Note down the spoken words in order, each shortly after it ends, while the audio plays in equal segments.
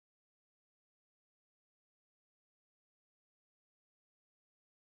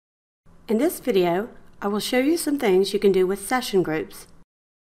In this video, I will show you some things you can do with session groups.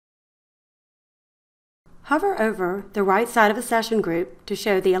 Hover over the right side of a session group to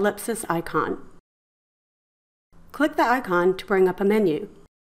show the ellipsis icon. Click the icon to bring up a menu.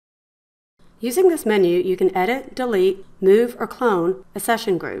 Using this menu, you can edit, delete, move, or clone a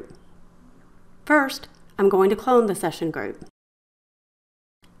session group. First, I'm going to clone the session group.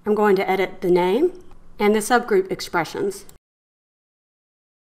 I'm going to edit the name and the subgroup expressions.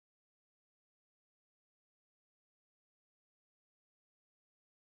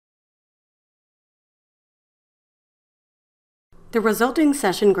 The resulting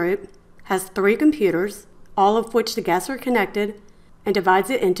session group has 3 computers, all of which the guests are connected, and divides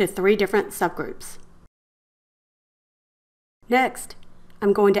it into 3 different subgroups. Next,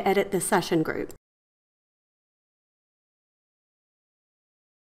 I'm going to edit the session group.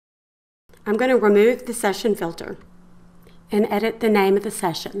 I'm going to remove the session filter and edit the name of the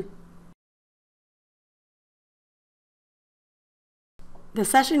session. The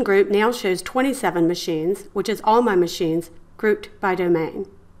session group now shows 27 machines, which is all my machines grouped by domain.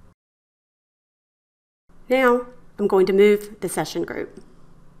 Now, I'm going to move the session group.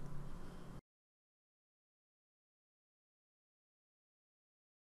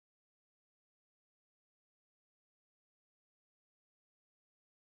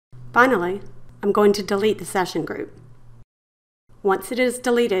 Finally, I'm going to delete the session group. Once it is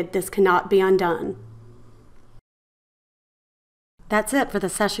deleted, this cannot be undone. That's it for the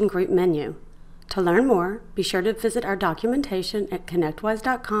session group menu. To learn more, be sure to visit our documentation at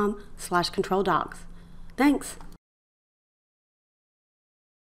connectwise.com/controldocs. Thanks.